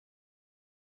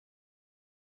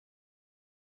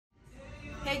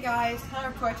Hey guys,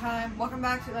 time for toy time. Welcome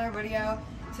back to another video.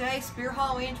 Today, Spear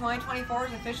Halloween 2024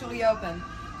 is officially open.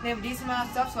 They have a decent amount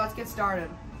of stuff, so let's get started.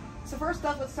 So first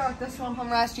up, let's start with this one from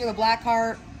last year, the Black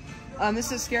Heart. This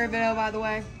is a scary video, by the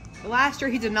way. Last year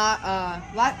he did not,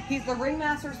 the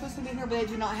Ringmaster is supposed to be here, but they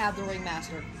do not have the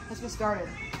Ringmaster. Let's get started.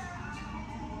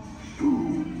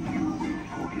 Soon you will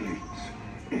forget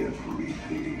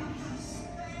everything.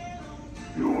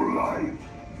 Your life,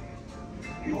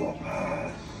 your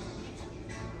past.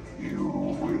 You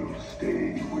will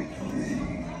stay with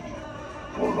me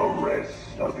for the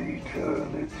rest of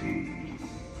eternity.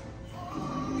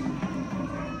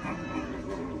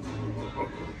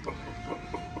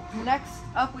 Next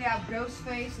up we have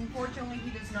Ghostface. Unfortunately, he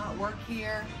does not work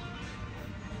here.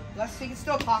 Let's see, he can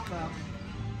still talk though.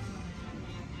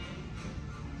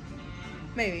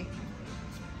 Maybe.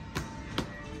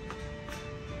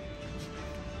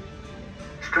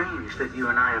 Strange that you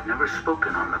and I have never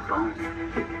spoken on the phone.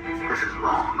 This is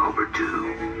long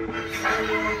overdue.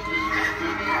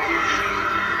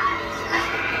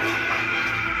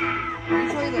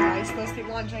 Usually the light's supposed to be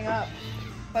launching up,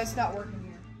 but it's not working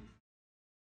here.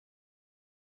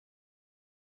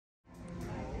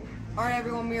 Alright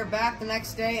everyone, we are back the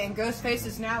next day and Ghostface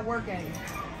is now working.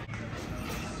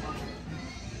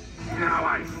 Now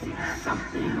I see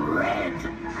something red.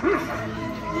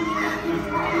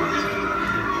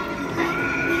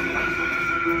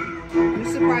 I'm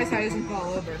surprised how he doesn't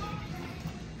fall over.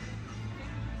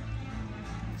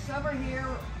 So over here,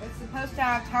 it's supposed to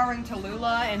have Towering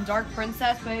Tallulah and Dark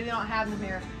Princess, but they don't have them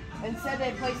here. Instead,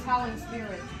 they placed Howling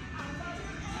Spirit.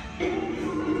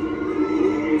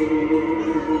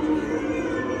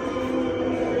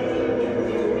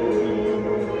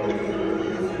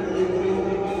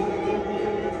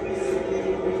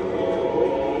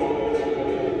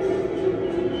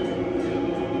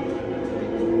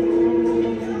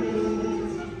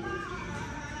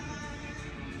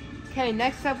 Okay,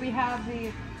 next up we have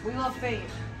the Wheel of Fate.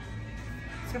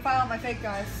 Let's go find out my fake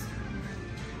guys.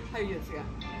 How you doing, yeah?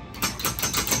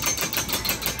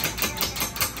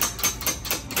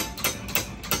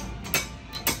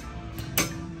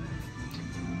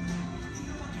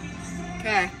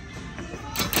 Okay.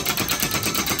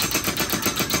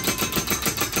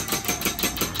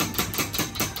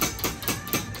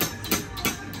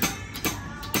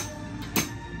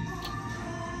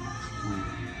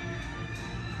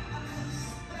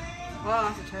 Oh,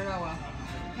 that's a turn out well.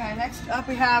 Okay, next up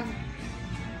we have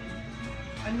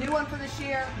a new one for this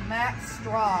year, Max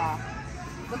Straw.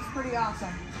 Looks pretty awesome.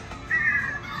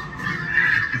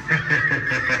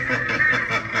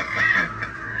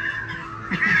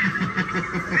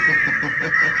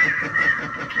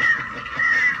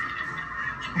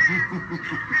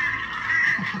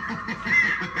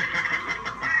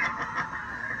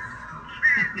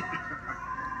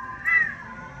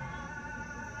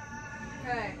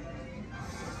 Okay.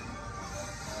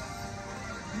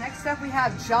 Next up we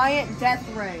have Giant Death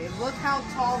Ray. Look how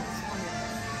tall this one is.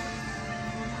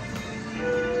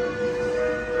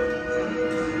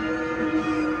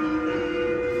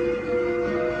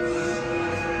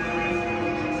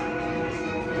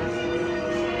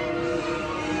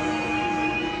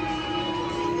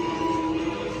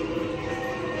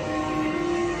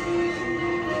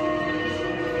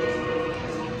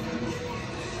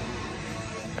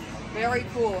 Very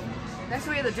cool. Next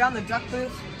we have the John the Duck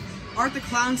booth. Art the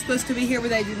Clown's supposed to be here, but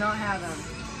they do not have him.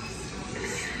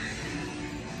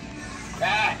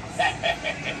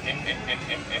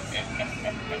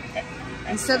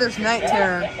 Instead, there's Night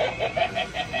Terror.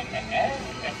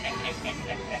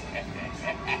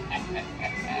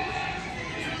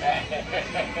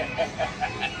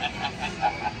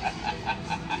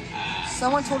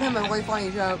 Someone told him a really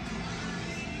funny joke.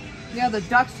 Yeah, the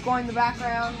ducks going in the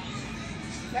background.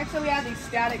 Next up, we have the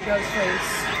Static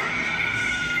Ghostface.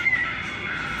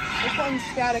 This one's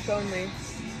static only.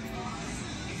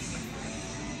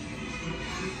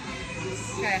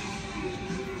 Okay.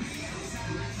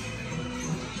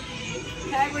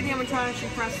 Tag with the Animatronics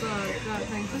and press the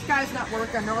thing. This guy's not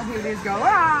working. All he does go,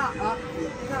 ah!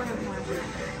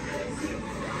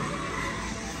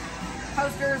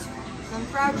 Posters, some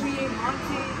Crouchy,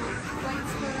 Monty, Flame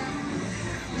Spinner.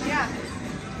 Yeah.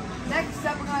 Next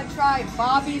up, we're going to try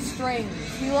Bobby Strings.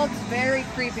 He looks very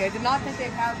creepy. I did not think they'd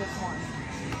have this one.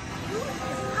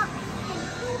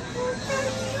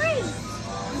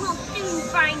 We'll soon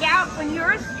find out when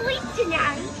you're asleep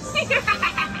tonight.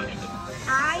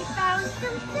 I found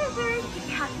some scissors to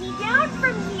cut me down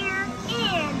from here,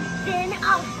 and then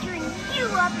I'll string you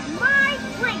up in my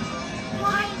place.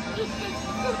 Why, it's as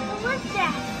simple as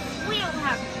that. We'll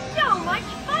have so much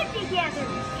fun together.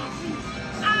 At least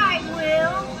I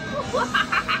will.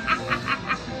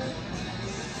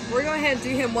 We're going ahead and do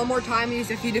him one more time and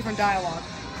use a few different dialogue.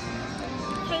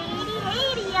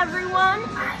 Hey, everyone.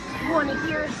 Want to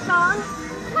hear a song?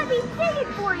 Let me sing it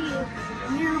for you.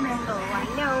 Oh, I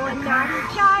know I'm not a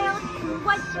child who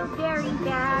was so very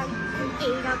bad. Who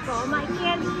ate up all my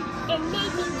candy and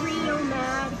made me real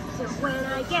mad. So when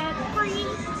I get free,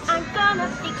 I'm gonna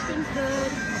fix things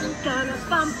good. I'm gonna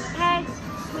bump heads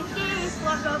with this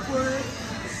block of wood.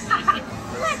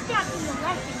 Let that be a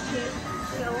lesson, kid.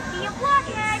 Don't be a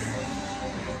blockhead.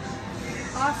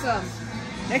 Awesome.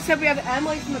 Next up we have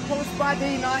Emily from the Cool Spot.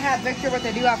 They do not have Victor, but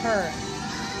they do have her.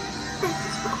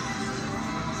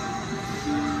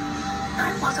 I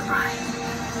was a bride.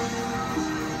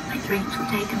 My dreams were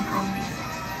taken from me.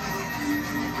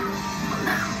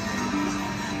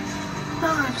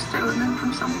 Well, now I've stolen them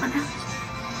from someone else.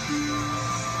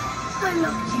 I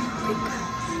love you, Victor.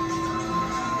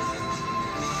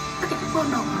 But it will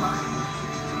not mine.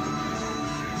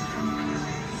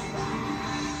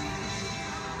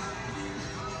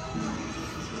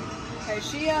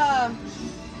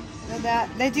 Okay,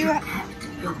 they do You kept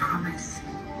your promise.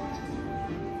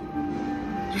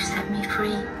 You set me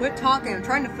free. quit talking, I'm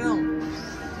trying to film.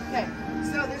 Okay,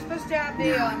 so they're supposed to have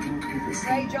the Now I can do the gray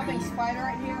same jumping thing. spider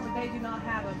right here, but they do not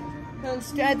have him. So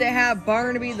instead they have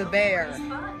Barnaby the bear.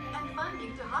 Fun and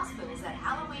funding to hospitals at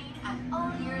Halloween and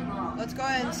all year long. Let's go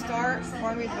ahead and start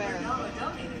Barnaby the bear. $1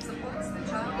 donated supports the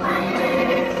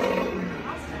child.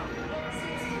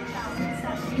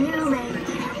 You made it.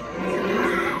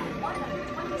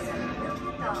 $127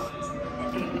 million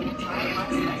and giving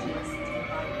child life specialists to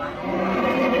provide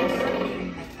vital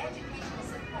and educational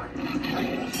support to patients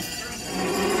during the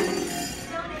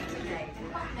donate today to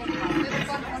help make life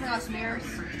Fun funhouse mirrors.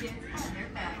 for kids and their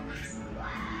families.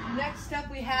 Next up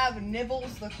we have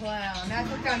Nibbles the clown. Now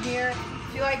click down here.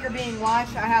 If you like you're being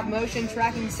watched, I have motion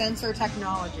tracking sensor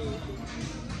technology.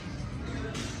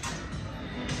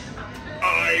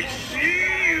 I see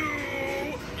you!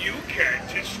 You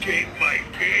can't escape my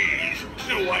gaze,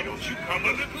 so why don't you come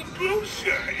a little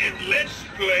closer and let's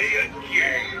play a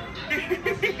game?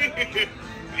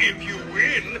 If you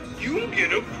win, you'll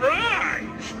get a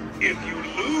prize. If you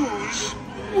lose,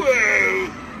 well,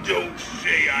 don't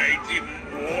say I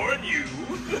didn't warn you.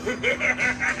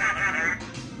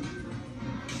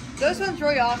 This one's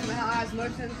really awesome and how it has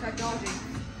motion technology.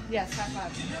 Yes, high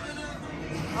five.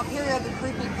 Up here we have the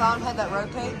creepy clown head that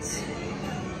rotates.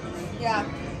 Yeah.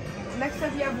 Next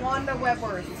up you have Wanda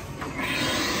Webworth.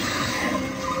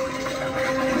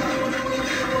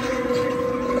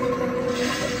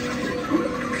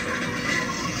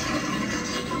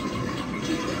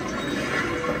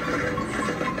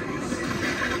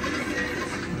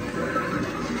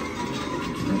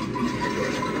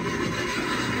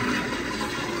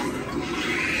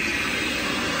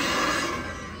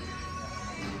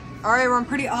 Alright, everyone,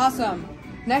 pretty awesome.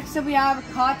 Next up we have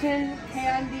Cotton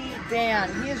Candy Dan.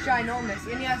 He is ginormous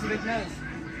and he has a big nose.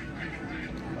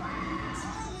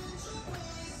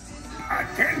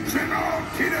 Attention all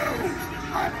kiddos!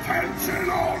 Attention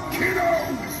all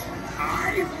kiddos!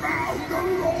 I found the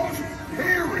lost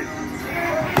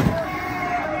parents!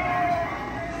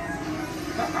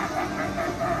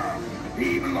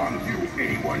 He belongs to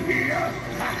anyone here?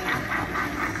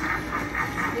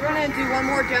 We're going to do one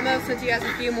more demo since he has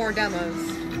a few more demos.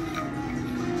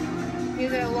 He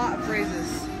has a lot of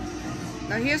phrases.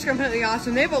 Now he is completely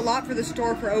awesome. They have a lot for the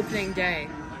store for opening day.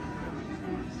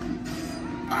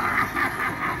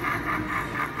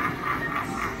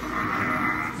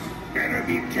 Better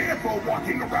be careful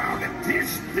walking around at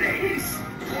this place.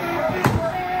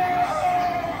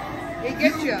 He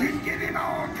gets you. You can get in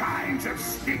all kinds of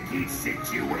sticky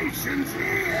situations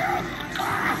here.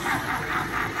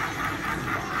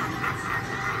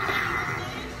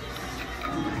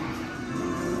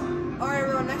 Alright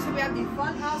everyone, next up we have the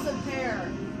Fun House of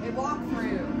Terror. A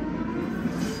walkthrough.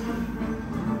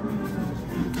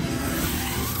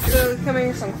 So coming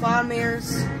here, some clown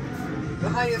mirrors.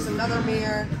 Behind us another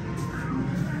mirror.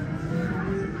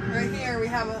 Right here we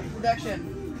have a production.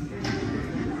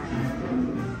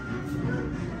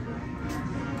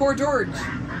 Poor George.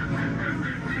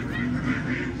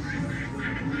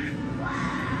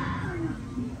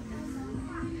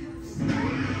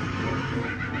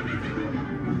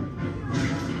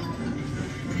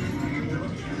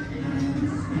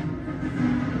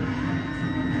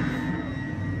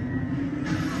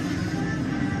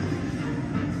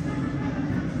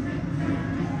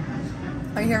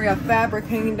 Right here we have fabric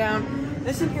hanging down.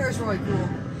 This in here is really cool.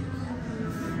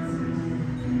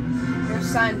 Here's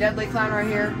Sign Deadly Clown right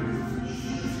here.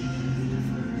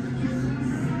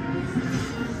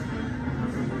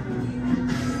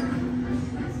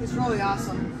 totally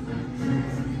awesome.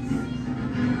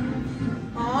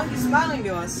 Aw, he's smiling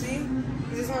to us, see?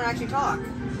 He doesn't want to actually talk.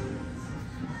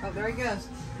 Oh, there he goes.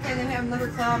 Okay, then we have another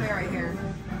clown bear right here.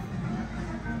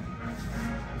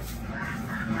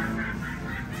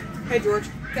 Hey, George.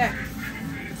 Okay.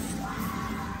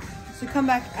 So come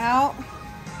back out.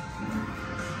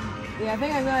 Yeah, I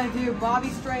think I'm going to do Bobby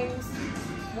strings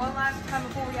one last time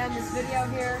before we end this video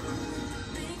here.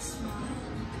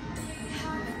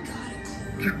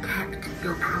 You kept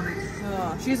your promise.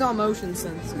 Oh, she's all motion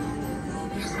sensor.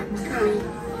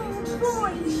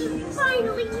 Boy, you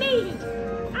finally made it!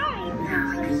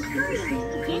 I've been so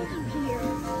scurrying to get you here.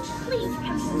 Please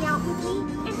come hang out with me,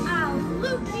 and I'll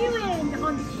loop you in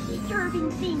on the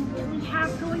disturbing things that we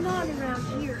have going on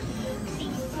around here. They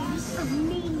say a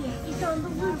maniac is on the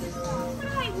loose, but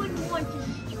I wouldn't want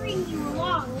to string you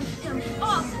along with some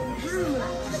awful rumor.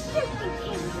 But just in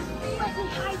case, let me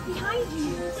hide behind you.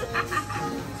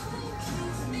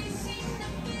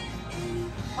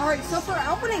 Alright, so for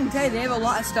opening day, they have a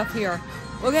lot of stuff here.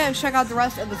 We'll go ahead and check out the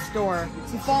rest of the store.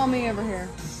 So follow me over here.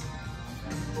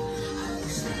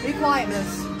 Be quiet,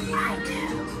 miss.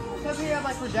 So we have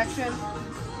like projection.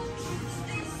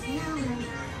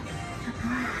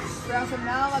 So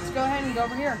now let's go ahead and go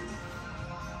over here.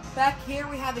 Back here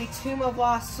we have the Tomb of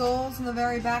Lost Souls in the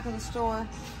very back of the store.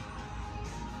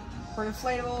 For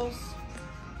inflatables,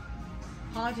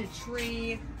 haunted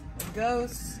tree,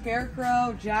 ghosts,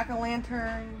 scarecrow,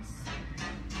 jack-o'-lanterns,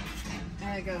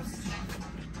 and a ghost.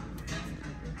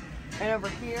 And over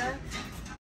here,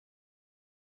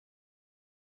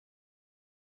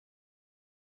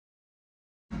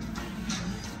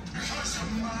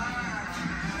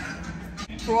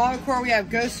 for Watercore, we have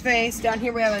Ghostface. Down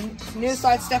here we have a new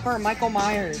side stepper, Michael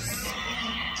Myers.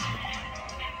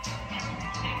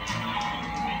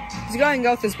 He's going to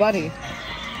go with his buddy.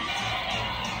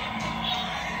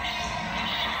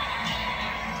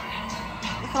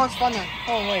 Look how much fun there.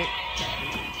 Oh, wait.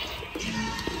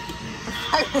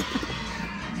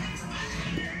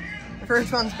 The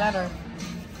first one's better.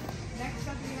 Next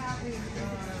up we have is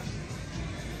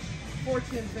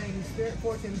fortune thing, spirit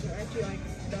fortune. So actually, like,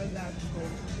 does that.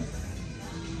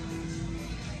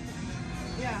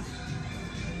 Yeah.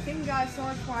 Thank you guys so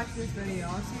much for watching this video.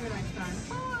 I'll see you next time.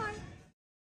 Bye.